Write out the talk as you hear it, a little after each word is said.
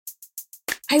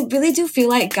I really do feel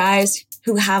like guys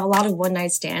who have a lot of one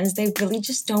night stands, they really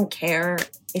just don't care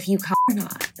if you come or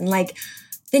not. And like,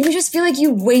 then you just feel like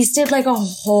you wasted like a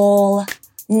whole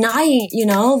night, you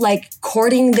know, like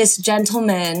courting this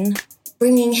gentleman,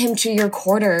 bringing him to your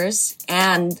quarters,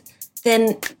 and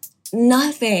then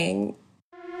nothing.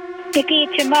 Dickie,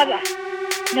 it's your mother.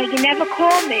 No, you never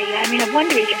called me. I mean, I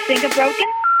wonder, is your finger broken?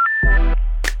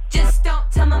 Just don't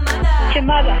tell my mother. It's your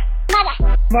mother.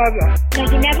 Mother. No,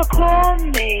 you never called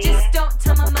me. Just don't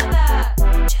tell my mother.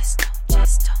 Just don't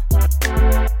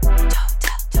tell.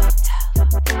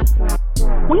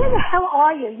 Where the hell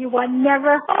are you? You are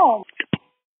never home.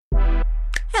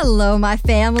 Hello, my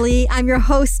family. I'm your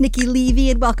host, Nikki Levy,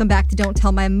 and welcome back to Don't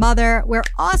Tell My Mother, where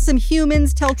awesome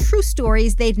humans tell true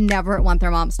stories they'd never want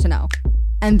their moms to know.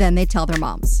 And then they tell their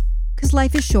moms. Because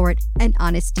life is short and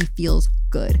honesty feels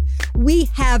good. We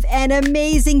have an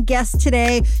amazing guest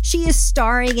today. She is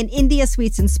starring in India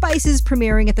Sweets and Spices,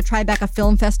 premiering at the Tribeca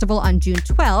Film Festival on June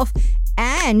 12th.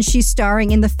 And she's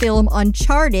starring in the film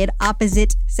Uncharted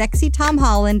opposite sexy Tom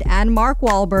Holland and Mark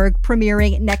Wahlberg,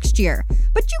 premiering next year.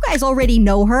 But you guys already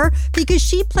know her because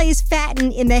she plays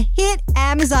Fatin in the hit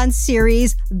Amazon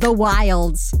series The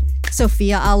Wilds.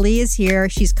 Sophia Ali is here.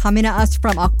 She's coming to us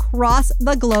from across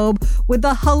the globe with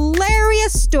a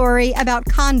hilarious story about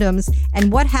condoms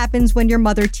and what happens when your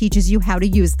mother teaches you how to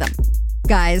use them.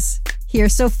 Guys,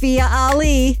 here's Sophia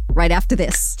Ali right after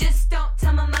this. Just don't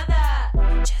tell my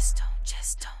mother. Just don't.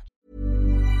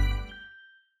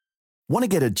 Want to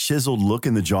get a chiseled look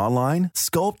in the jawline?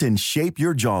 Sculpt and shape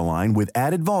your jawline with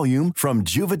added volume from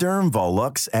Juvederm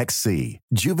Volux XC.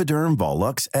 Juvederm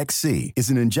Volux XC is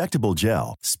an injectable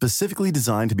gel specifically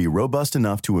designed to be robust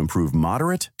enough to improve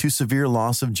moderate to severe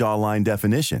loss of jawline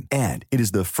definition. And it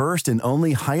is the first and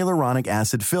only hyaluronic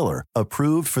acid filler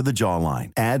approved for the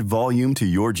jawline. Add volume to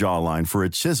your jawline for a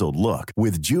chiseled look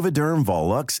with Juvederm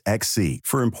Volux XC.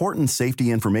 For important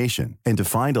safety information and to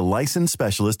find a licensed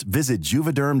specialist, visit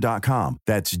Juvederm.com.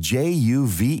 That's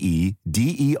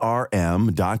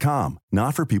Juvederm.com.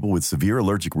 Not for people with severe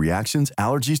allergic reactions,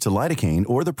 allergies to lidocaine,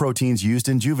 or the proteins used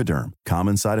in Juvederm.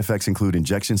 Common side effects include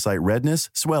injection site redness,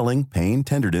 swelling, pain,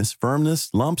 tenderness, firmness,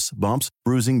 lumps, bumps,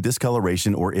 bruising,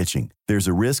 discoloration, or itching. There's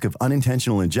a risk of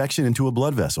unintentional injection into a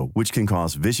blood vessel, which can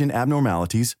cause vision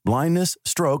abnormalities, blindness,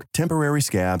 stroke, temporary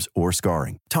scabs, or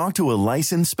scarring. Talk to a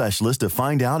licensed specialist to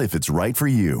find out if it's right for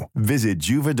you. Visit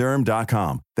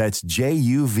Juvederm.com. That's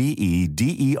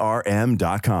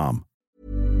Juvederm.com.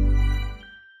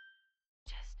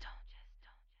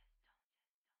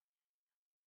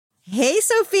 Hey,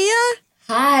 Sophia.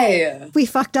 Hi. We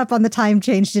fucked up on the time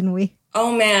change, didn't we?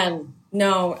 Oh man,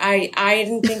 no, I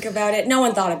didn't think about it. No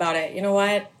one thought about it. You know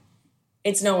what?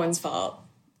 It's no one's fault.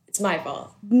 It's my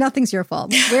fault. Nothing's your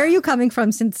fault. Where are you coming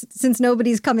from since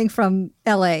nobody's coming from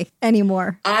LA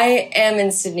anymore? I am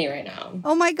in Sydney right now.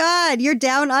 Oh my God, you're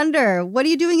down under. What are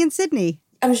you doing in Sydney?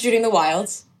 I'm shooting The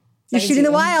Wilds. You're shooting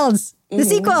The Wilds. The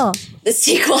sequel. The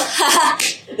sequel.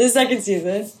 The second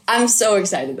season. I'm so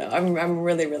excited though. I'm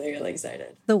really, really, really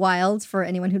excited. The Wilds, for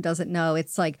anyone who doesn't know,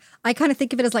 it's like, I kind of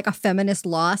think of it as like a feminist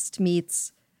Lost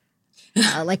meets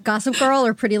like Gossip Girl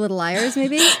or Pretty Little Liars,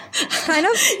 maybe? Kind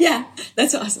of? Yeah,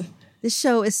 that's awesome. This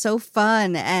show is so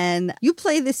fun, and you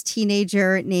play this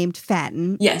teenager named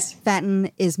Fatin. Yes. Fatin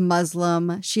is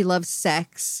Muslim. She loves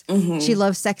sex. Mm-hmm. She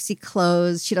loves sexy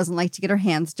clothes. She doesn't like to get her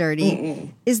hands dirty. Mm-mm.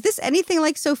 Is this anything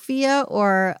like Sophia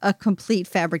or a complete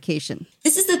fabrication?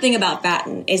 This is the thing about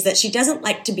Fatin, is that she doesn't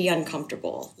like to be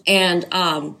uncomfortable. And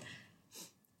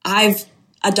I've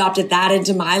adopted that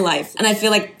into my life. And I feel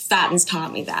like Fatin's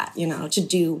taught me that, you know, to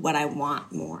do what I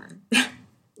want more.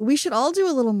 We should all do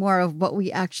a little more of what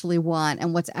we actually want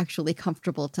and what's actually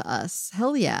comfortable to us.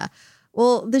 Hell yeah.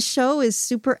 Well, the show is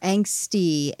super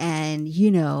angsty and,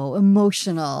 you know,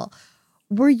 emotional.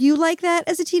 Were you like that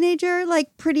as a teenager?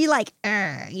 Like pretty like,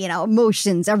 you know,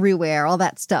 emotions everywhere, all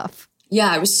that stuff.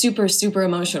 Yeah, I was super, super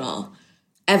emotional.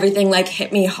 Everything like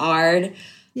hit me hard.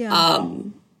 Yeah.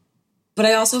 But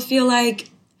I also feel like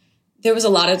there was a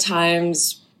lot of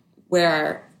times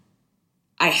where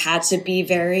I had to be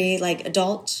very like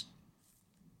adult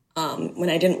when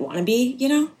I didn't want to be, you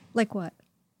know? Like what?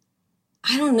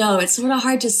 I don't know. It's sort of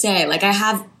hard to say. Like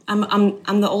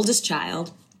I'm the oldest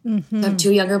child. Mm-hmm. I have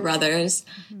two younger brothers.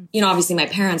 Mm-hmm. You know, obviously my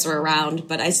parents were around,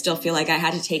 but I still feel like I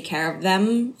had to take care of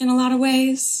them in a lot of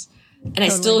ways. And totally.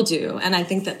 I still do. And I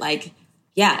think that like,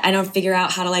 yeah, I don't figure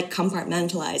out how to like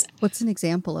compartmentalize. What's an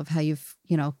example of how you've,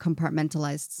 you know,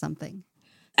 compartmentalized something?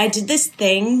 I did this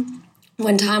thing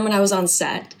one time when I was on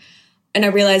set, and I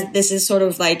realized this is sort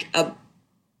of like a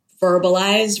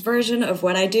verbalized version of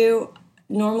what I do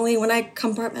normally when I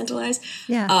compartmentalize.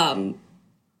 Yeah.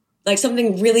 like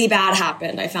something really bad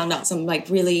happened. I found out some like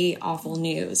really awful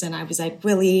news and I was like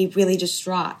really, really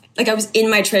distraught. Like I was in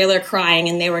my trailer crying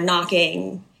and they were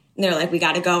knocking and they were like, we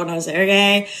got to go. And I was like,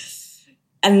 okay.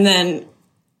 And then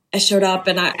I showed up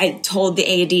and I told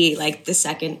the AD, like the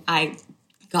second I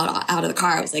got out of the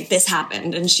car, I was like, this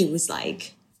happened. And she was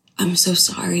like, I'm so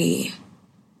sorry.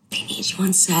 They need you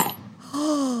on set.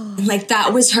 And like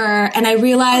that was her. And I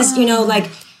realized, you know, like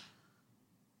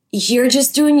you're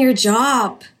just doing your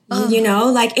job. You know,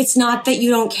 like it's not that you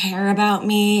don't care about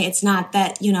me. It's not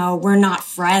that, you know, we're not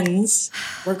friends.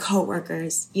 We're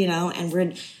coworkers, you know, and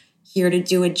we're here to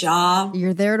do a job.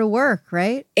 You're there to work,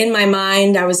 right? In my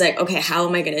mind, I was like, okay, how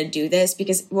am I going to do this?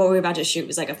 Because what we were about to shoot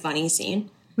was like a funny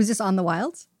scene. Was this on the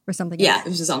Wilds or something else? Yeah, it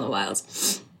was just on the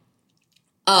Wilds.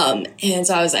 And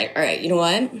so I was like, all right, you know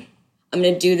what? I'm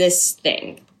going to do this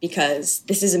thing because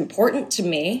this is important to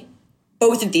me.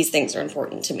 Both of these things are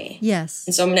important to me. Yes.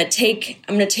 And so I'm going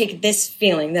to take this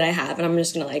feeling that I have and I'm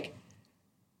just going to like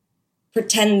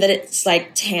pretend that it's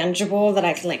like tangible, that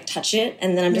I can like touch it.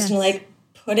 And then I'm just going to like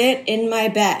put it in my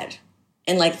bed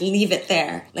and like leave it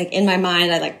there. Like in my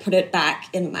mind, I like put it back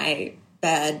in my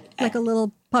bed. Like a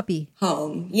little puppy.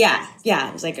 Home. Yeah. Yeah.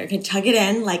 I was like, I can tug it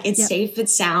in. Like it's safe.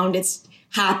 It's sound. It's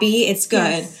happy. It's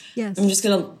good. Yes. I'm just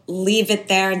going to leave it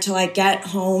there until I get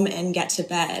home and get to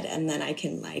bed. And then I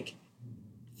can like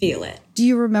feel it. Do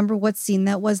you remember what scene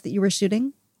that was that you were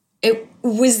shooting? It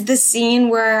was the scene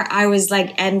where I was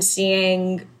like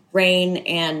emceeing Rain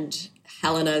and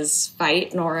Helena's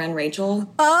fight, Nora and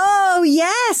Rachel. Oh,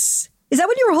 yes. Is that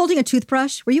when you were holding a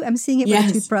toothbrush? Were you emceeing it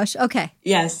with a toothbrush? Okay.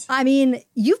 Yes. I mean,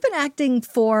 you've been acting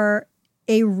for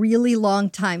a really long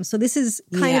time. So this is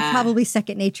kind of probably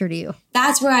second nature to you.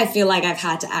 That's where I feel like I've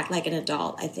had to act like an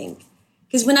adult, I think.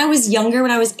 Because when I was younger,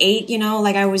 when I was 8, you know,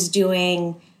 like I was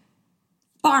doing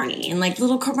Barney and like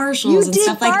little commercials and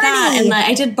stuff like that. And like,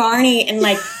 I did Barney and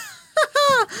like,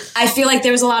 I feel like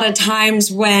there was a lot of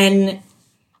times when,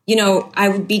 you know, I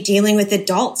would be dealing with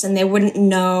adults and they wouldn't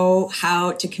know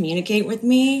how to communicate with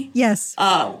me. Yes.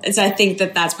 And so I think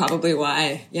that that's probably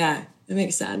why. Yeah, that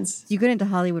makes sense. You got into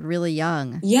Hollywood really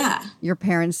young. Yeah. Your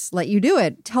parents let you do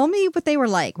it. Tell me what they were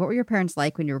like. What were your parents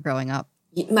like when you were growing up?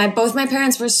 Both my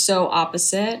parents were so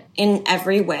opposite in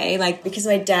every way. Like, because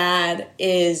my dad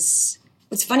is...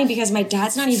 It's funny because my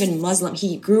dad's not even Muslim.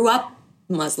 He grew up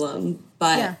Muslim,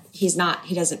 but he's not,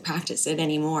 he doesn't practice it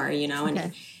anymore, you know?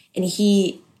 And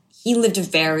he lived a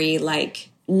very, like,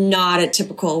 not a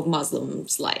typical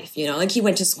Muslim's life, you know? Like, he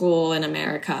went to school in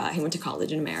America. He went to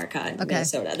college in America, in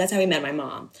Minnesota. That's how he met my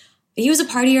mom. But he was a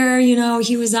partier, you know?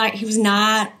 He was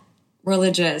not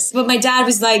religious. But my dad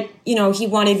was like, you know, he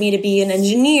wanted me to be an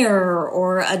engineer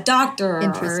or a doctor.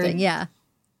 Interesting, yeah.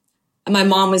 And my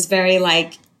mom was very,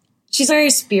 like... She's very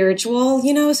spiritual,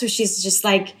 you know, so she's just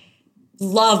like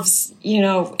loves, you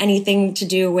know, anything to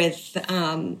do with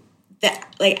the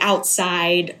like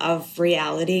outside of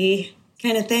reality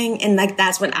kind of thing. And like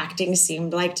that's what acting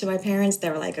seemed like to my parents. They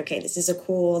were like, okay, this is a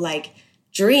cool like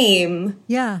dream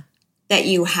that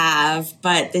you have,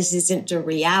 but this isn't the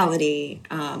reality.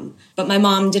 But my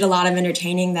mom did a lot of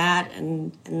entertaining that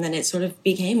and then it sort of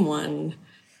became one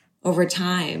over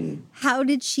time. How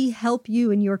did she help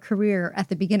you in your career at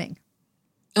the beginning?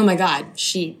 Oh my God.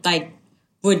 She like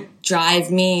would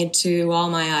drive me to all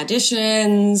my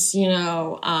auditions, you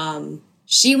know.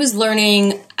 She was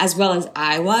learning as well as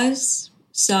I was.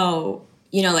 So,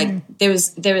 you know, like there was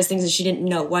things that she didn't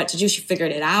know what to do. She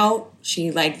figured it out.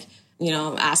 She like, you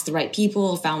know, asked the right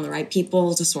people, found the right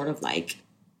people to sort of like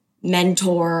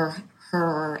mentor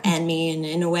her and me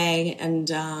in a way.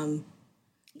 And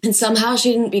somehow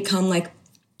she didn't become like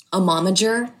a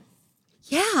momager.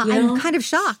 Yeah, you know? I'm kind of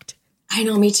shocked. I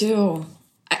know, me too.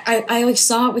 I like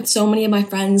saw it with so many of my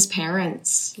friends'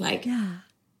 parents. Like,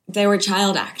 they were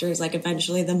child actors. Like,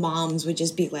 eventually the moms would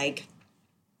just be like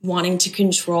wanting to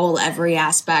control every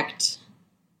aspect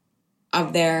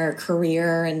of their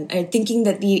career and thinking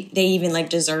that they even like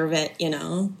deserve it, you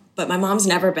know? But my mom's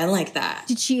never been like that.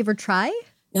 Did she ever try?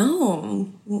 No.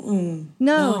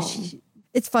 No.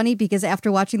 It's funny because after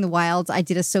watching The Wilds, I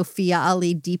did a Sophia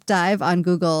Ali deep dive on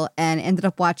Google and ended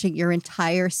up watching your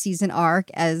entire season arc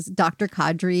as Dr.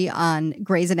 Kadri on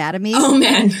Grey's Anatomy. Oh,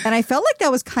 man. And I felt like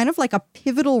that was kind of like a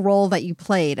pivotal role that you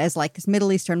played as like this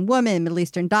Middle Eastern woman, Middle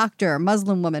Eastern doctor,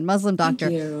 Muslim woman, Muslim doctor.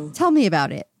 Thank you. Tell me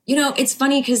about it. You know, it's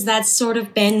funny because that's sort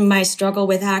of been my struggle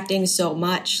with acting so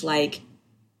much. Like,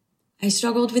 I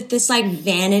struggled with this like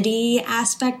vanity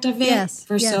aspect of it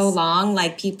for so long.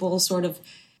 Like people sort of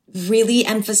really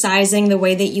emphasizing the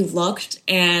way that you looked.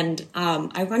 And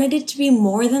I wanted it to be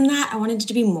more than that. I wanted it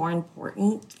to be more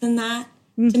important than that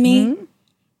to me.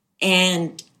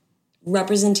 And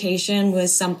representation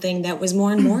was something that was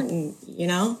more important, you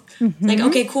know? Like,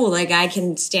 okay, cool. Like, I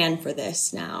can stand for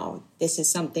this now. This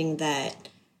is something that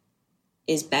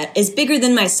is bigger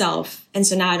than myself. And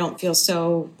so now I don't feel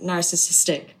so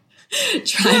narcissistic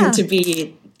trying to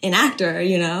be an actor,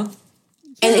 you know?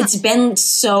 And it's been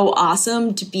so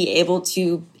awesome to be able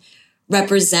to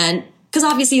represent, because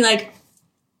obviously, like,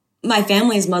 my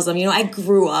family is Muslim. You know, I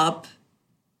grew up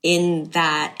in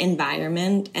that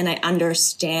environment and I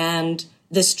understand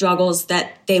the struggles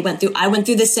that they went through. I went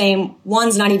through the same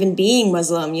ones, not even being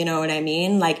Muslim, you know what I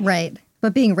mean? Like, Right.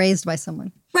 But being raised by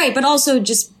someone. Right. But also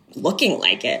just looking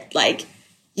like it. Like,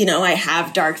 you know, I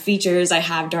have dark features. I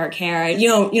have dark hair. You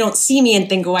don't see me and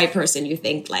think a white person. You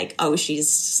think like, oh, she's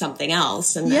something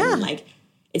else. And then like,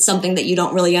 it's something that you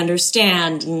don't really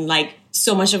understand. And like,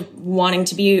 so much of wanting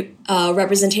to be a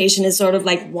representation is sort of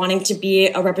like wanting to be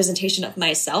a representation of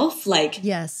myself. Like,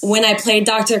 when I played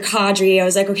Dr. Kadri, I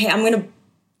was like, okay, I'm going to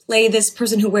play this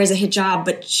person who wears a hijab,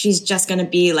 but she's just going to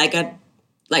be like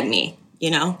me,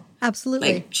 you know?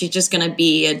 Absolutely. Like, she's just going to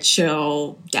be a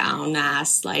chill, down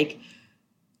ass, like,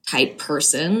 type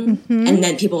person. And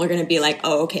then people are going to be like,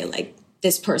 oh, okay, like,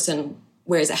 this person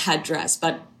wears a headdress,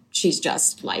 but she's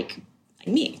just like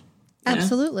me.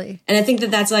 Absolutely. And I think that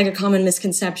that's like a common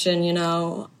misconception, you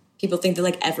know. People think that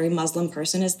like every Muslim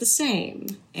person is the same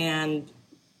and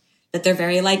that they're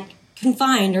very like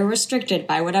confined or restricted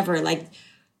by whatever, like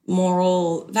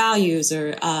moral values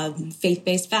or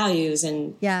faith-based values.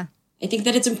 And I think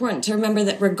that it's important to remember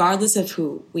that regardless of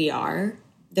who we are,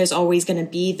 there's always going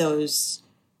to be those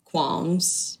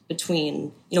qualms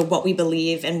between, you know, what we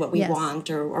believe and what we want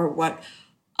or what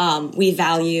we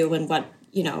value and what,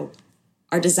 you know,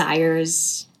 our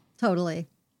desires. Totally.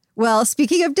 Well,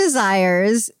 speaking of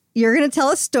desires, you're going to tell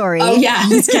a story. Oh, yeah.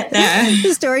 Let's get there.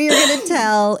 The story you're going to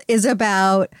tell is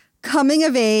about coming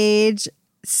of age,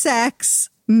 sex,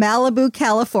 Malibu,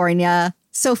 California.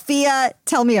 Sophia,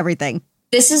 tell me everything.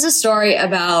 This is a story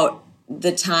about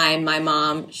the time my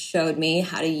mom showed me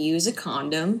how to use a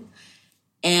condom,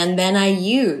 and then I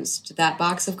used that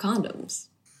box of condoms.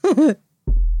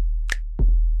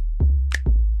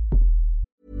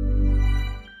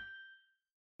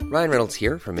 Ryan Reynolds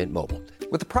here from Mint Mobile.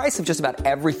 With the price of just about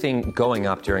everything going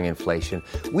up during inflation,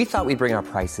 we thought we'd bring our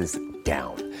prices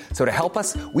down. So to help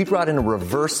us, we brought in a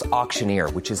reverse auctioneer,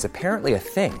 which is apparently a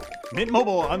thing. Mint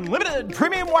Mobile Unlimited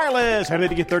Premium Wireless. How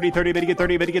to get 30, 30, bit to get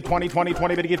 30, bit to get 20, 20,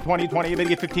 20, bit to get 20, 20, bit to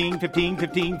get 15, 15,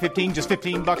 15, 15, just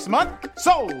 $15 a month?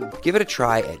 Sold! Give it a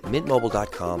try at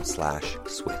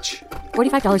mintmobile.com/switch.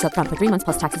 $45 up front for 3 months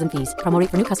plus taxes and fees. Promo rate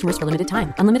for new customers for limited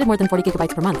time. Unlimited more than 40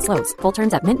 gigabytes per month. Slows full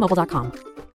terms at mintmobile.com.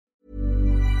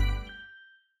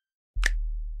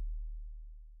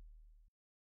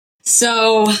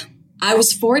 So I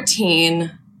was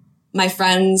 14. My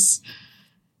friends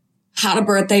had a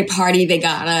birthday party. They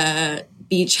got a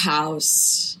beach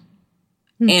house.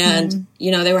 And,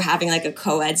 you know, they were having like a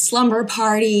co-ed slumber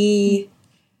party.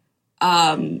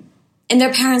 And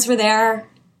their parents were there.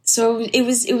 So it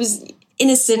was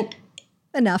innocent.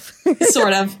 Enough.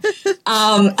 Sort of.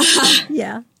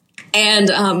 Yeah.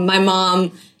 And my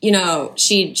mom, you know,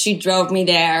 she drove me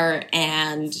there,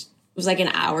 and it was like an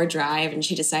hour drive, and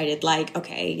she decided like,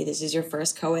 okay, this is your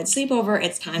first co-ed sleepover.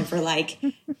 It's time for like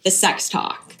the sex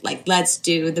talk. Like, let's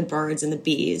do the birds and the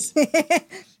bees.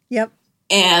 Yep.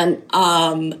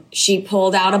 And she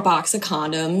pulled out a box of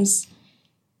condoms,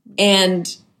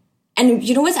 and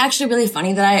you know what's actually really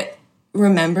funny that I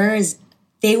remember is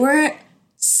they were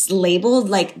labeled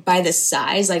like by the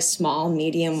size, like small,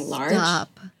 medium, large.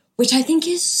 Stop. Which I think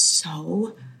is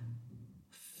so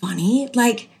funny.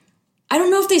 Like, I don't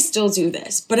know if they still do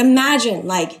this, but imagine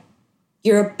like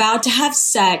you're about to have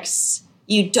sex.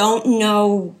 You don't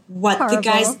know what the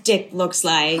guy's dick looks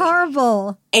like.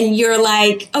 Horrible. And you're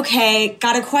like, okay,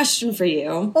 got a question for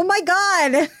you. Oh my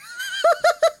God.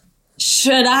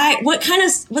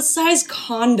 What size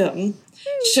condom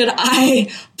should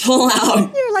I pull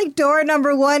out? You're like door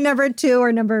number 1, number 2,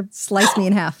 or number slice me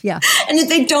in half. Yeah. And if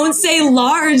they don't say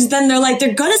large, then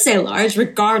they're going to say large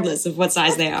regardless of what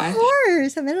size they are. Of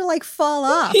course. And then it'll like fall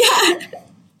off. Yeah.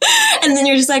 And then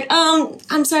you're just like,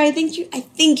 I'm sorry, I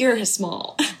think you're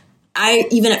small. I,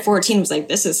 even at 14, was like,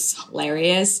 this is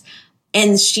hilarious.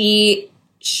 And she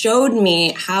showed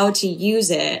me how to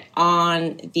use it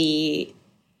on the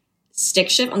stick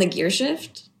shift, on the gear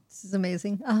shift. This is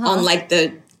amazing. On like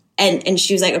and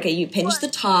she was like, okay, you pinch the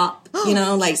top, you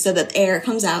know, like so that air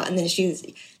comes out, and then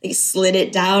she like slid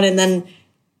it down, and then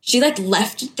she like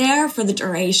left it there for the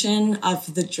duration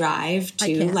of the drive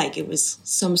too. Like it was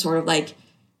some sort of like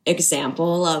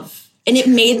example of, and it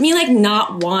made me like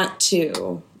not want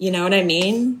to, you know what I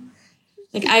mean?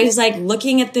 Like, I was like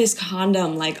looking at this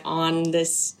condom like on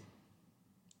this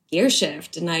gear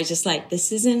shift, and I was just like,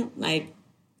 this isn't like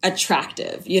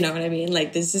attractive. You know what I mean?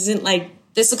 Like, this isn't like,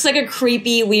 this looks like a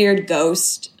creepy, weird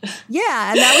ghost.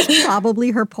 Yeah, and that was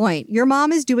probably her point. Your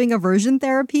mom is doing aversion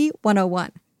therapy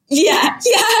 101. Yeah,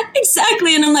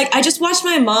 exactly. And I'm like, I just watched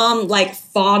my mom like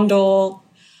fondle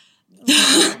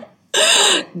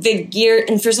the gear,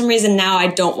 and for some reason now I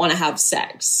don't want to have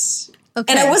sex.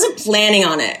 Okay. And I wasn't planning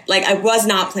on it. Like, I was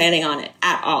not planning on it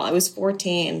at all. I was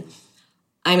 14.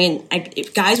 I mean,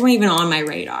 guys weren't even on my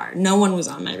radar. No one was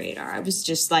on my radar. I was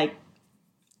just like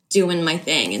doing my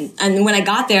thing. And when I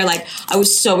got there, like, I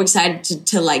was so excited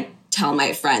to like tell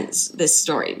my friends this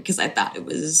story because I thought it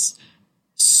was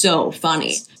so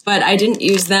funny. But I didn't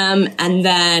use them, and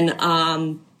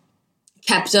then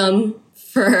kept them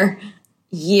for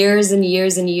years and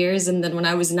years and years. And then when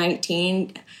I was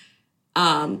 19,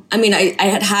 I mean, I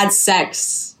had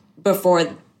sex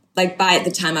before, like by the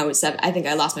time I was I think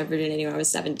I lost my virginity when I was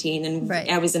 17, and right.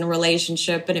 I was in a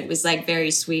relationship, and it was like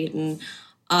very sweet. And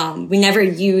we never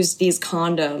used these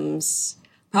condoms,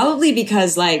 probably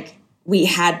because like we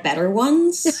had better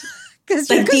ones.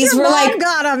 Because like, your mom like,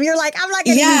 got them. You're like, I'm not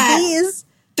going to use these.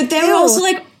 But they were also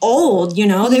like old, you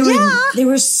know, they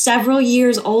were several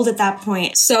years old at that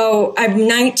point. So I'm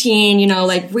 19, you know,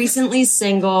 like recently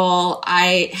single.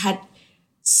 I had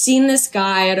seen this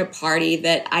guy at a party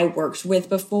that I worked with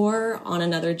before on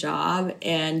another job.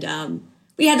 And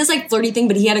we had this like flirty thing,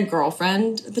 but he had a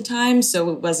girlfriend at the time.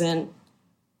 So it wasn't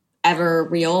ever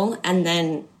real. And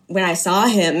then when I saw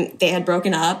him, they had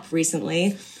broken up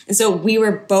recently. And so we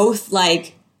were both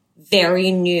like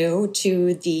very new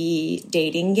to the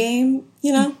dating game,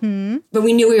 you know, but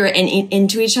we knew we were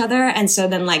into each other. And so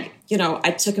then like, you know,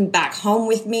 I took him back home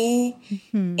with me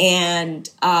and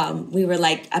we were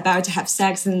like about to have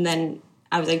sex. And then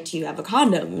I was like, do you have a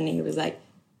condom? And he was like,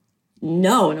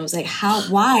 no. And I was like, how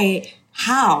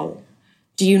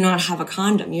do you not have a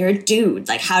condom? You're a dude.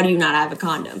 Like, how do you not have a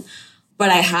condom? But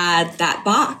I had that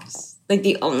box. Like,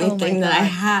 the only thing that I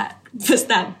had was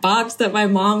that box that my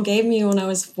mom gave me when I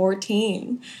was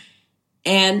 14.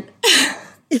 And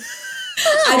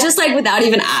I just, like, without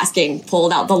even asking,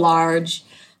 pulled out the large.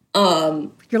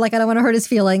 You're like, I don't want to hurt his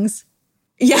feelings.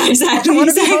 Yeah, exactly. I want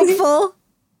to be hopeful.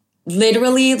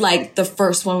 Literally, like, the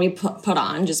first one we put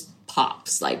on just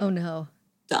pops. Like, oh, no.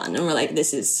 Done. And we're like,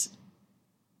 this is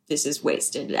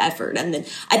wasted effort. And then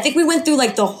I think we went through,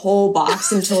 like, the whole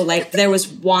box until, like, there was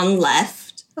one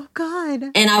left. Oh, God.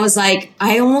 And I was like,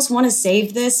 I almost want to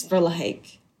save this for,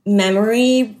 like,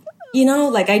 memory, you know?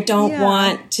 Like, I don't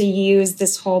want to use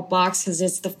this whole box because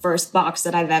it's the first box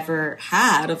that I've ever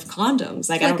had of condoms.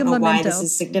 Like I don't know why this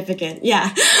is significant.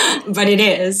 Yeah, but it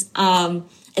is. And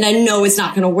I know it's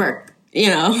not going to work, you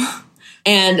know?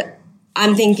 And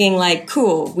I'm thinking, like,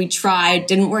 cool, we tried,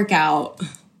 didn't work out.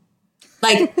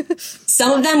 Like,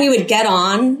 some of them we would get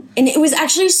on. And it was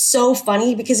actually so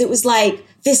funny because it was, like,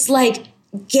 this, like,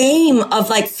 game of,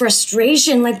 like,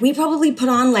 frustration. Like, we probably put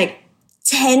on, like,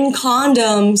 10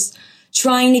 condoms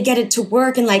trying to get it to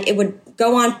work. And, like, it would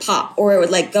go on pop or it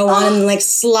would, like, go on and, like,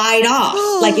 slide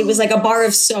off. Like, it was, like, a bar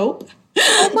of soap.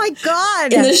 Oh, my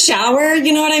God. In the shower,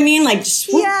 you know what I mean? Like,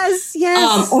 just whoop.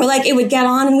 Yes. Or, like, it would get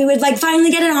on and we would, like,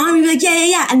 finally get it on. We'd be like,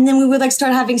 yeah. And then we would, like,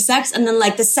 start having sex. And then,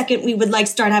 like, the second we would, like,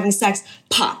 start having sex,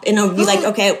 pop. And it would be like,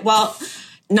 okay, well,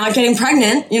 not getting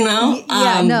pregnant, you know?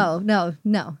 Yeah,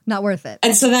 no, not worth it.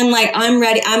 And so then, like, I'm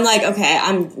ready. I'm like, okay,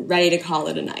 I'm ready to call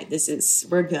it a night.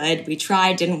 We're good. We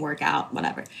tried, didn't work out,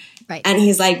 whatever. Right. And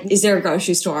he's like, is there a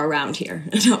grocery store around here?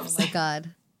 And I was like, God.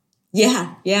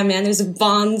 Yeah, man, there's a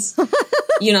Vons,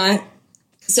 you know.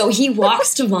 So he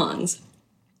walks to Vons.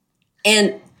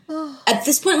 And at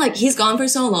this point, like, he's gone for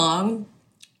so long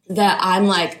that I'm,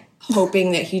 like,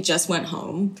 hoping that he just went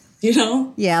home, you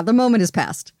know? Yeah, the moment is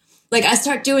past. Like, I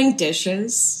start doing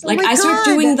dishes. Like, I start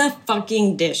doing the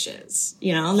fucking dishes,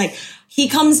 you know? Like, he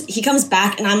comes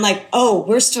back and I'm like, oh,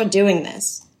 we're still doing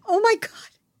this. Oh, my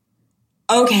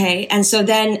God. Okay. And so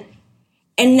then,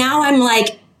 and now I'm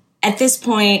like, at this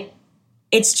point,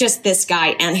 it's just this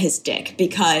guy and his dick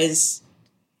because,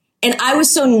 and I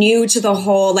was so new to the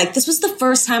whole, like, this was the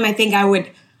first time I think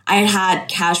I had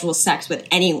casual sex with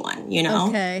anyone, you know?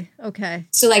 Okay.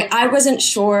 So, like, I wasn't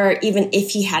sure even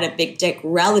if he had a big dick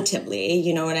relatively,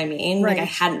 you know what I mean? Right. Like, I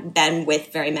hadn't been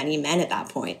with very many men at that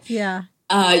point. Yeah.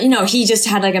 You know, he just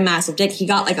had, like, a massive dick. He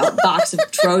got, like, a box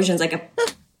of Trojans, like,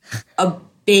 a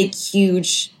big,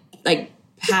 huge, like,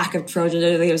 pack of Trojans.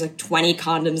 There was, like, 20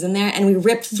 condoms in there. And we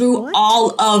ripped through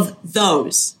all of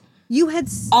those. You had...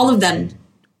 all of them.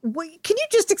 Can you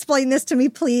just explain this to me,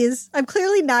 please? I'm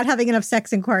clearly not having enough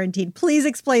sex in quarantine. Please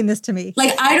explain this to me.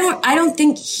 Like, I don't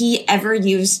think he ever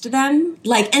used them.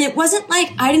 Like, and it wasn't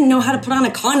like I didn't know how to put on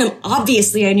a condom.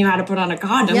 Obviously, I knew how to put on a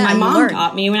condom. Yeah, My you mom learned.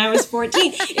 taught me when I was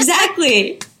 14.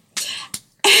 Exactly.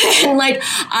 And like,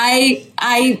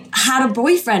 I had a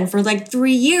boyfriend for like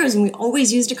 3 years and we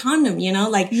always used a condom, you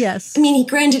know? Like, yes. I mean,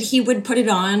 granted, he would put it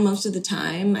on most of the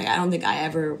time. Like, I don't think I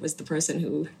ever was the person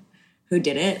who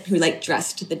did it, who like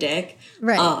dressed the dick.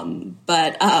 Right.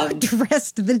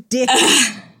 Dressed the dick.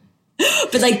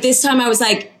 But like this time I was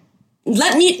like,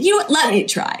 let me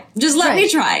try. Just let me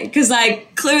try. Cause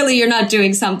like clearly you're not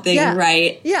doing something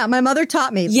right. Yeah, my mother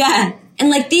taught me. Yeah. And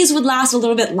like these would last a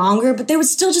little bit longer, but they would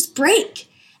still just break.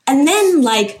 And then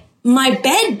like my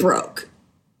bed broke.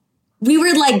 We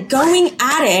were like going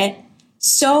at it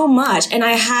so much. And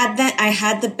I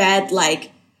had the bed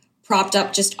like propped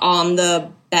up just on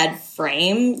the bed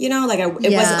frame, you know, like it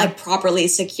wasn't like properly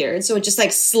secured. So it just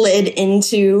like slid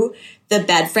into the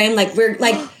bed frame. Like we're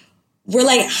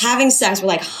like having sex, we're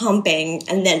like humping,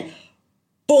 and then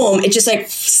boom, it just like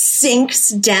sinks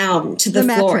down to the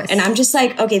floor. Mattress. And I'm just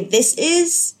like, okay, this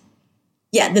is,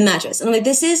 the mattress. And I'm like,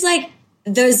 this is like,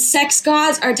 those sex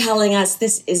gods are telling us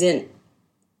this isn't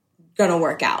gonna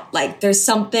work out. Like there's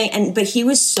something, but he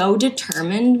was so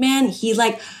determined, man. He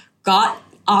like got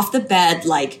off the bed,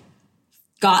 like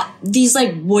got these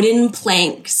like wooden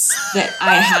planks that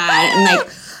I had and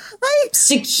like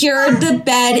secured the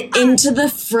bed into the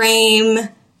frame.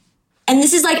 And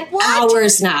this is like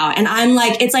hours now. And I'm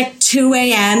like, it's like 2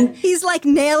 a.m. He's like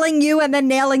nailing you and then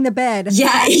nailing the bed.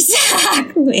 Yeah,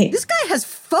 exactly. This guy has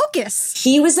focus.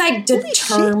 He was like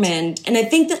determined. And I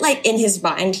think that like in his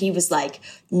mind, he was like,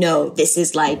 no, this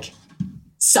is like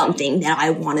something that I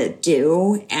want to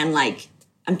do. And like,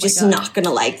 I'm just not going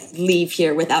to like leave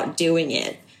here without doing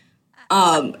it.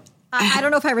 I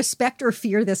don't know if I respect or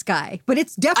fear this guy, but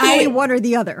it's definitely one or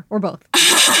the other or both.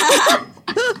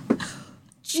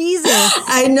 Jesus.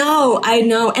 I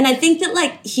know. And I think that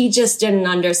like he just didn't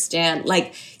understand,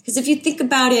 like, because if you think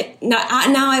about it, now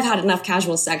I've had enough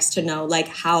casual sex to know like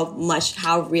how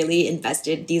really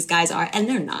invested these guys are. And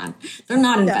they're not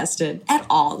invested at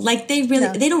all. Like they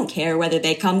don't care whether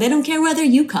they come. They don't care whether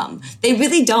you come. They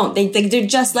really don't. They're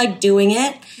just like doing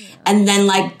it and then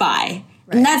like bye.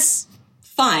 Right. And that's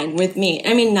fine with me.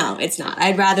 I mean, no, it's not.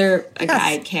 I'd rather a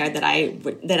guy care that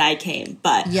I came,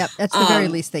 but that's the very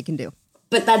least they can do.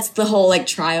 But that's the whole like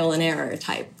trial and error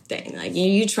type thing. Like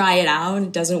you try it out,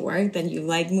 it doesn't work, then you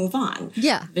like move on.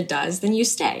 Yeah. If it does, then you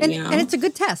stay, and, you know? And it's a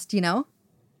good test, you know?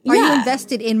 Are you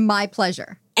invested in my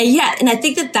pleasure? And I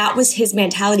think that was his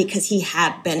mentality because he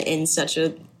had been in such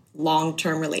a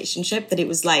long-term relationship that it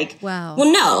was like, wow.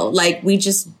 Well, no, like we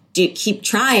just keep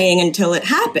trying until it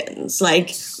happens. Like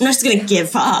I'm not just going to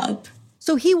give up.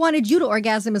 So he wanted you to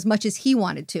orgasm as much as he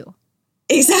wanted to.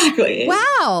 Exactly.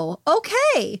 Wow.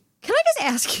 Okay. Can I just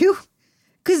ask you,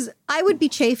 because I would be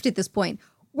chafed at this point,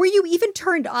 were you even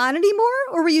turned on anymore?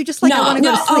 Or were you just like, I want to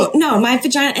go to sleep? Oh, no, my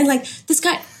vagina, and like, this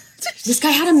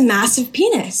guy had a massive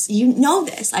penis. You know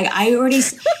this. Like, I already,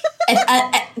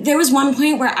 there was one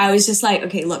point where I was just like,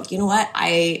 okay, look, you know what?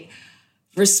 I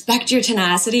respect your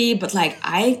tenacity, but like,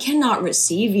 I cannot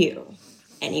receive you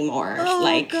anymore. Oh,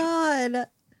 like, God.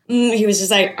 He was just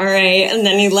like, all right. And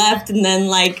then he left, and then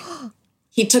like,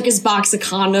 he took his box of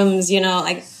condoms, you know,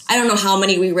 like, I don't know how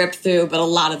many we ripped through, but a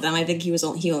lot of them. I think he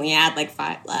only had like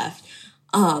 5 left.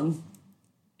 And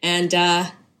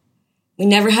we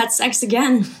never had sex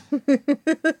again.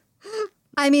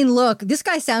 I mean, look, this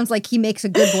guy sounds like he makes a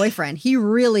good boyfriend. He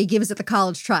really gives it the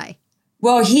college try.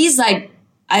 Well, he's like,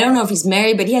 I don't know if he's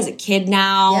married, but he has a kid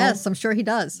now. Yes, I'm sure he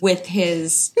does. With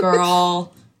his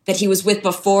girl that he was with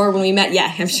before when we met.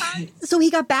 Yeah, I'm sure. So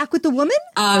he got back with the woman?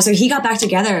 So he got back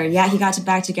together. Yeah, he got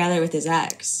back together with his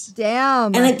ex.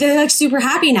 Damn. And like they're like super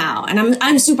happy now, and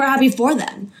I'm super happy for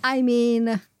them. I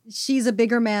mean, she's a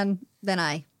bigger man than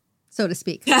I, so to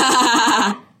speak. Do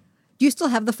you still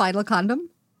have the final condom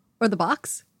or the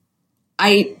box?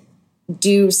 I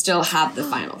do still have the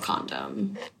final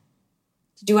condom.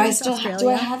 Do I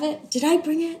have it? Did I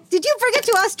bring it? Did you bring it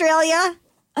to Australia?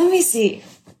 Let me see.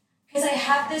 Because I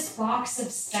have this box of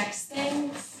sex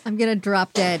things. I'm going to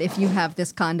drop dead if you have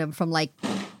this condom from like,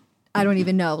 I don't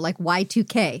even know, like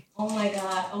Y2K. Oh my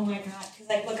God. Because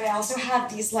like, look, I also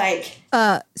have these like...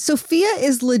 Sophia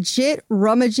is legit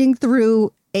rummaging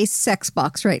through a sex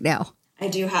box right now. I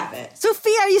do have it.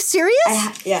 Sophia, are you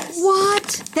serious? Yes.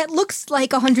 What? That looks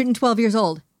like 112 years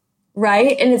old.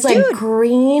 Right? And it's like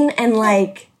green and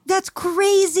like... That's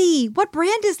crazy. What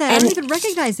brand is that? I don't even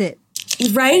recognize it.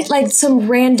 right? Like some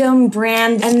random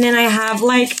brand. And then I have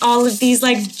like all of these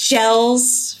like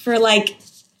gels for like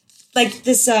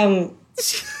this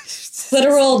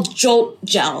literal jolt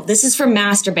gel. This is for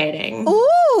masturbating.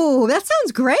 Ooh, that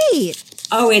sounds great.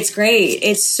 Oh, it's great.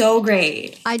 It's so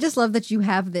great. I just love that you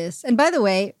have this. And by the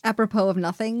way, apropos of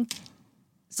nothing,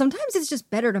 sometimes it's just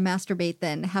better to masturbate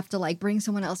than have to like bring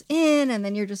someone else in. And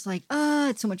then you're just like,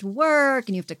 it's so much work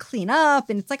and you have to clean up.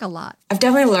 And it's like a lot. I've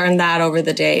definitely learned that over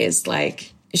the days.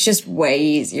 Like, it's just way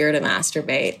easier to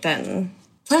masturbate than...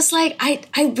 Plus, like,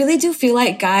 I really do feel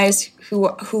like guys who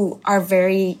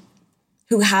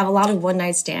have a lot of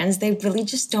one-night stands, they really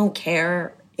just don't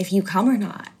care if you come or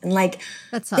not. And like,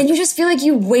 then you just feel like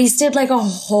you wasted like a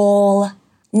whole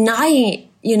night,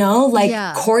 you know,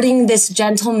 like courting this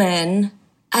gentleman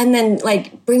and then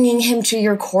like bringing him to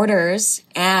your quarters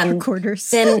and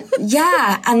then,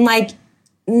 and like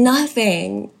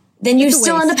nothing. Then you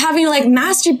still end up having to like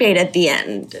masturbate at the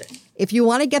end. If you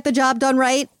want to get the job done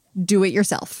right, do it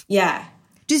yourself. Yeah.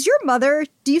 Do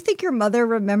you think your mother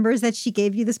remembers that she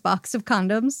gave you this box of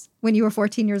condoms when you were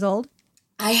 14 years old?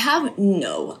 I have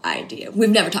no idea.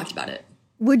 We've never talked about it.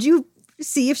 Would you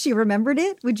see if she remembered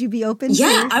it? Would you be open to it?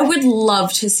 Yeah, I would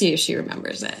love to see if she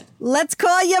remembers it. Let's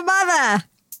call your mother.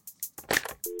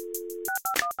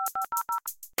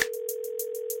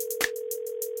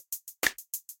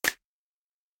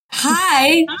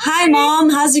 Hi. Hi, Mom.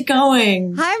 How's it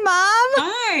going? Hi, Mom.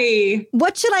 Hi.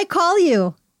 What should I call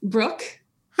you? Brooke.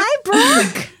 Hi,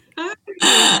 Brooke.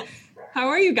 Hi. How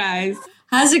are you guys?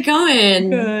 How's it going?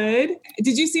 Good.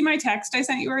 Did you see my text I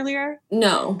sent you earlier?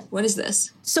 No. What is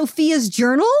this? Sophia's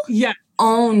journal? Yeah.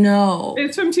 Oh, no.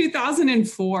 It's from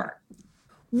 2004.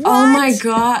 What? Oh, my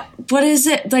God. What is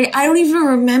it? Like, I don't even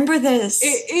remember this.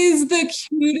 It is the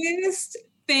cutest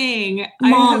thing.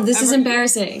 Mom, this is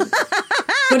embarrassing.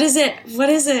 What is it? What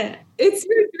is it? It's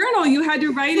your journal. You had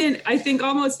to write in, I think,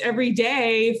 almost every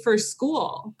day for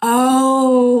school.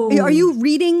 Oh. Are you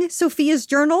reading Sophia's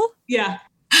journal? Yeah.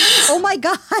 Oh my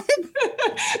God. But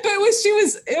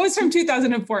it was from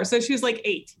 2004. So she was like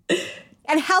 8.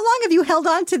 And how long have you held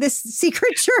on to this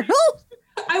secret journal?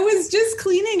 I was just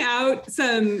cleaning out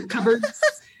some cupboards.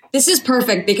 This is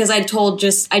perfect because I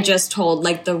just told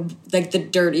like the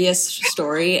dirtiest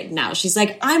story. Now she's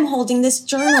like, I'm holding this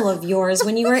journal of yours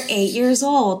when you were 8 years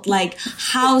old. Like,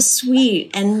 how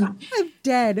sweet and I'm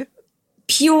dead.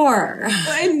 Pure.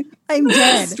 And I'm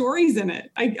dead. Stories in it.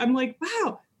 I'm like,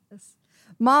 wow.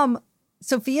 Mom,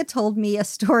 Sophia told me a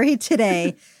story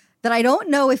today that I don't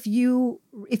know if you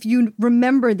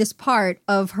remember this part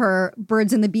of her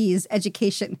Birds and the Bees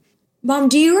education. Mom,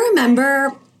 do you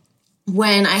remember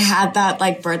when I had that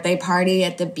like birthday party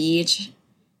at the beach,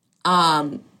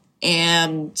 and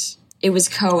it was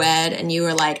co-ed and you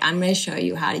were like, I'm going to show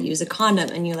you how to use a condom.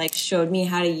 And you like showed me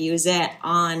how to use it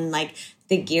on like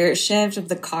the gear shift of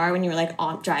the car when you were like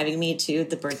driving me to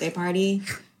the birthday party.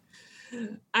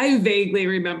 I vaguely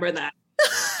remember that.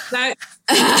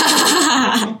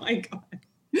 Oh my God.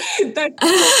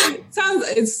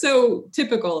 It's so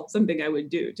typical of something I would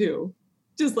do too.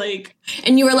 Just like,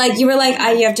 and you were like, you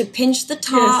have to pinch the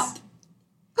top.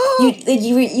 Yes.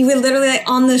 you were literally like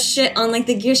on the shit on like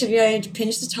the gear shift. You had to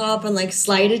pinch the top and like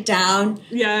slide it down.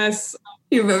 Yes,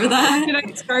 you remember that? Did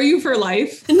I scar you for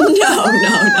life? No.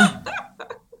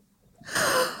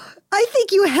 I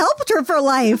think you helped her for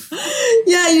life.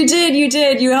 Yeah, you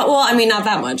did. Well, I mean, not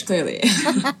that much, clearly.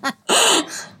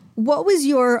 What was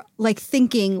your like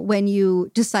thinking when you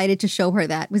decided to show her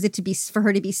that? Was it for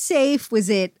her to be safe? Was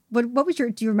it what was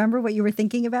do you remember what you were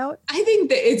thinking about? I think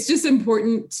that it's just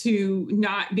important to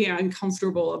not be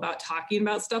uncomfortable about talking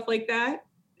about stuff like that.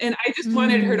 And I just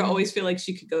wanted her to always feel like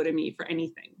she could go to me for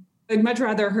anything. I'd much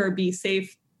rather her be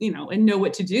safe, and know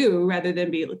what to do rather than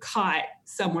be caught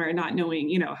somewhere not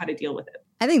knowing, how to deal with it.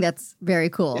 I think that's very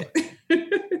cool.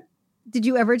 Did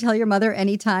you ever tell your mother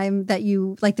anytime that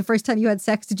you, like the first time you had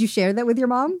sex, did you share that with your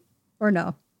mom or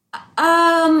no?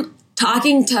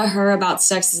 Talking to her about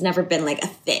sex has never been like a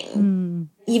thing.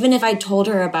 Even if I told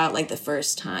her about like the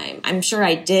first time, I'm sure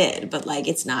I did, but like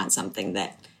it's not something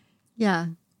that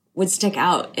would stick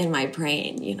out in my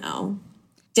brain,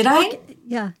 Did I?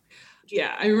 Yeah.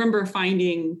 Yeah, I remember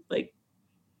finding like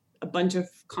a bunch of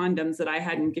condoms that I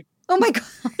hadn't given. Oh my God.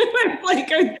 Like,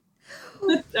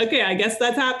 okay, I guess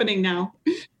that's happening now.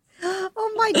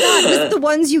 Oh my God. Was it the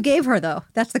ones you gave her though?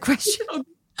 That's the question. Like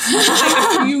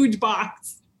a huge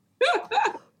box.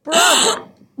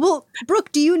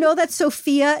 Brooke, do you know that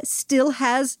Sophia still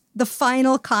has the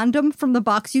final condom from the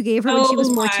box you gave her when she was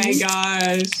 14? Oh my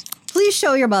gosh. Please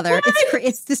show your mother. What?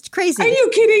 It's just crazy. Are you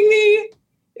kidding me?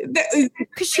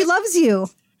 Because she loves you.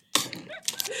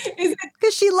 Is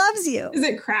Because she loves you.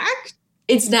 it cracked?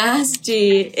 It's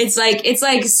nasty. It's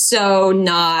like so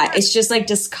not. It's just like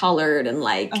discolored and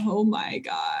like. Oh my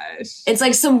gosh. It's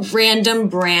like some random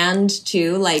brand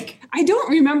too. Like I don't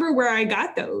remember where I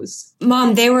got those.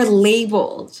 Mom, they were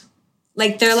labeled.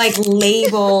 Like they're like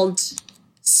labeled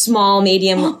small,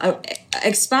 medium,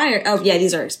 expired. Oh yeah,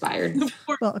 these are expired.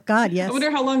 Well, God, yes. I wonder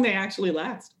how long they actually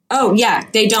last. Oh yeah,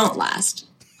 they don't last.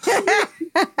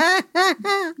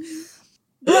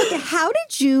 Brooke, how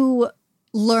did you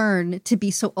learn to be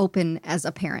so open as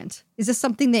a parent? Is this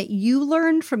something that you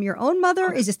learned from your own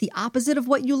mother? Is this the opposite of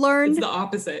what you learned? It's the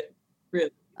opposite,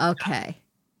 really. Okay.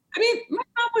 I mean, my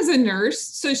mom was a nurse,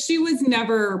 so she was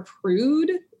never a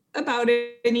prude about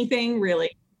anything, really.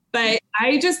 But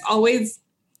I just always,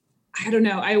 I don't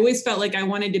know, I always felt like I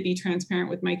wanted to be transparent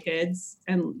with my kids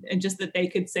and just that they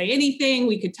could say anything,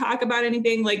 we could talk about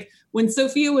anything. Like when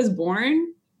Sophia was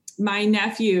born, my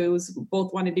nephews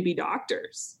both wanted to be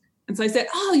doctors. And so I said,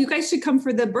 oh, you guys should come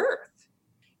for the birth.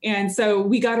 And so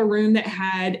we got a room that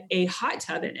had a hot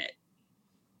tub in it.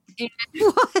 And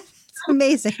What?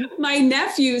 Amazing. my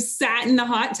nephew sat in the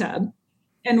hot tub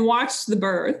and watched the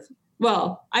birth.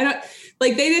 Well,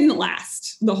 they didn't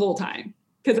last the whole time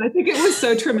because I think it was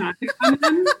so traumatic on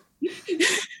them.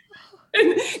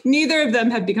 And neither of them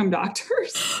have become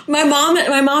doctors. My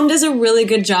mom does a really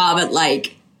good job at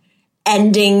like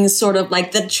ending sort of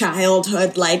like the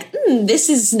childhood, like, this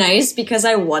is nice because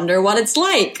I wonder what it's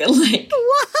like. Like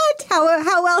What?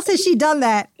 How else has she done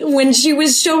that? when she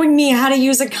was showing me how to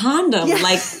use a condom, Yeah.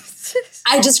 like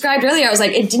I described earlier, I was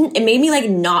like, it made me like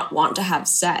not want to have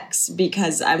sex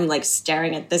because I'm like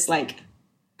staring at this like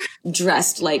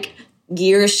dressed like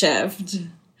gear shift.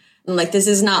 And like, this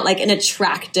is not like an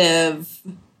attractive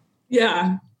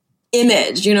Yeah.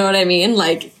 image. You know what I mean?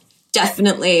 Like,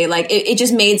 definitely, like it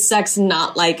just made sex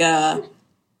not like a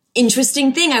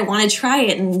interesting thing. I want to try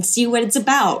it and see what it's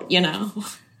about, you know?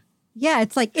 Yeah,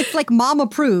 it's like mom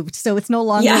approved, so it's no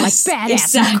longer Yes, like badass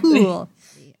exactly. and cool.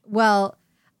 Well,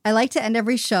 I like to end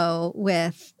every show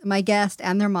with my guest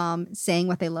and their mom saying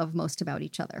what they love most about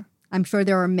each other. I'm sure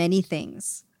there are many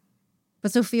things.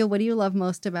 But Sophia, what do you love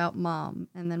most about mom?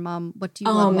 And then mom, what do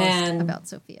you love most about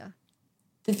Sophia?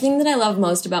 The thing that I love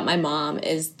most about my mom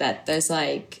is that there's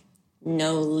like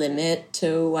no limit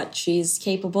to what she's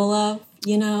capable of,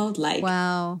 you know? Like,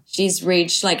 Wow. she's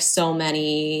reached like so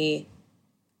many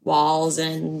walls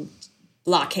and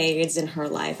blockades in her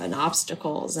life and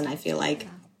obstacles. And I feel like,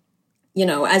 you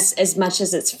know, as much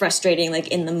as it's frustrating, like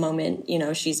in the moment, you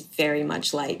know, she's very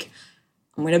much like,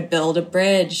 I'm going to build a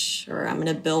bridge or I'm going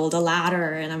to build a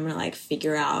ladder and I'm going to like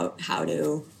figure out how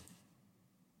to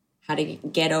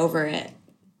get over it.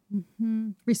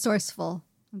 Mm-hmm. Resourceful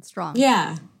and strong.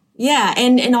 Yeah. Yeah.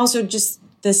 And also just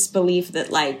this belief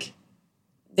that like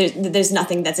there's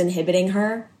nothing that's inhibiting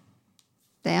her.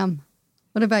 Damn.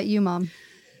 What about you, mom?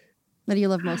 What do you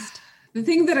love most? The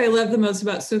thing that I love the most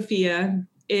about Sophia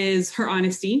is her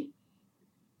honesty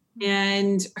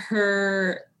and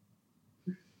her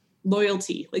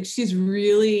loyalty. Like she's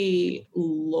really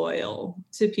loyal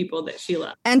to people that she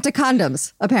loves. And to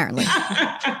condoms, apparently.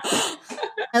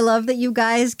 I love that you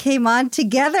guys came on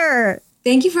together.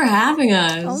 Thank you for having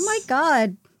us. Oh my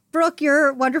God. Brooke,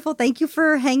 you're wonderful. Thank you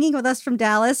for hanging with us from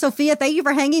Dallas. Sophia, thank you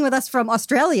for hanging with us from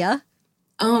Australia.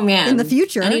 Oh man. In the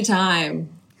future. Anytime.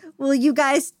 Will you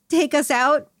guys take us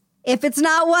out? If it's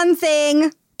not one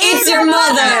thing, It's your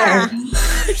mother.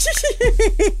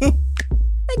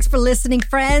 Thanks for listening,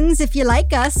 friends. If you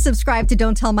like us, subscribe to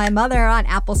Don't Tell My Mother on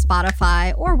Apple,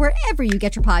 Spotify, or wherever you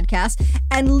get your podcasts,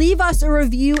 and leave us a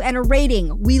review and a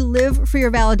rating. We live for your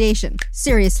validation.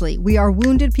 Seriously, we are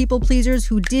wounded people pleasers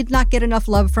who did not get enough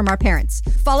love from our parents.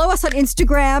 Follow us on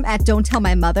Instagram at Don't Tell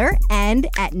My Mother and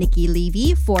at Nikki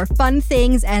Levy for fun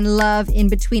things and love in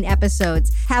between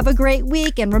episodes. Have a great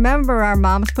week, and remember, our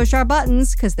moms push our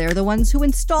buttons because they're the ones who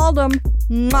installed them.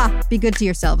 Mwah! Be good to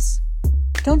yourselves.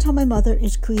 Don't Tell My Mother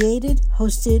is created,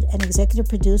 hosted, and executive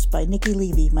produced by Nikki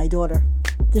Levy, my daughter.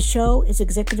 The show is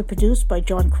executive produced by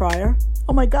John Cryer.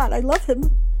 Oh my God, I love him.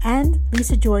 And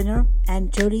Lisa Joyner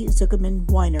and Jody Zuckerman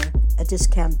Weiner at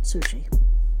Discount Sushi.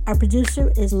 Our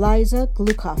producer is Liza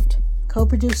Glukoft.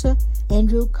 Co-producer,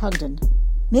 Andrew Condon.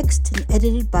 Mixed and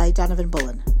edited by Donovan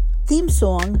Bullen. Theme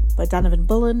song by Donovan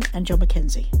Bullen and Joe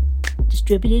McKenzie.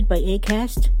 Distributed by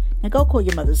Acast. Now go call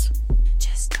your mothers.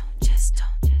 Just don't.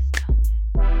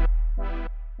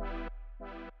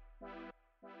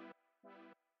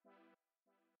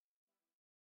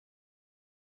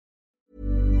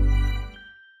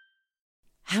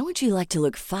 How would you like to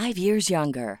look 5 years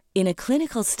younger? In a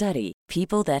clinical study,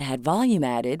 people that had volume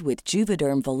added with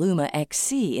Juvederm Voluma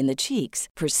XC in the cheeks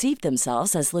perceived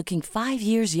themselves as looking 5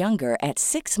 years younger at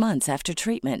 6 months after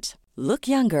treatment. Look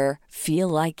younger, feel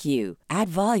like you. Add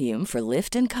volume for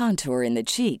lift and contour in the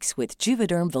cheeks with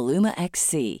Juvederm Voluma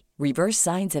XC. Reverse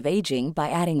signs of aging by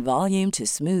adding volume to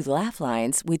smooth laugh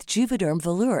lines with Juvederm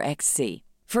Volure XC.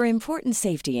 For important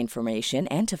safety information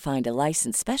and to find a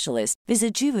licensed specialist,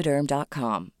 visit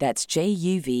Juvederm.com. That's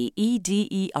JUVEDERM.com.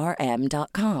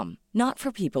 Not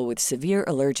for people with severe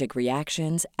allergic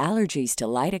reactions, allergies to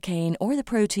lidocaine, or the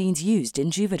proteins used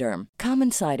in Juvederm.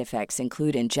 Common side effects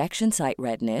include injection site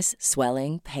redness,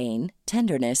 swelling, pain,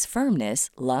 tenderness, firmness,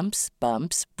 lumps,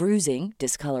 bumps, bruising,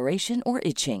 discoloration, or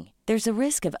itching. There's a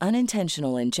risk of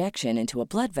unintentional injection into a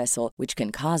blood vessel, which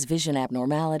can cause vision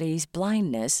abnormalities,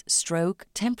 blindness, stroke,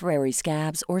 temporary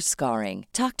scabs, or scarring.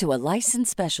 Talk to a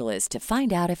licensed specialist to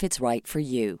find out if it's right for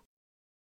you.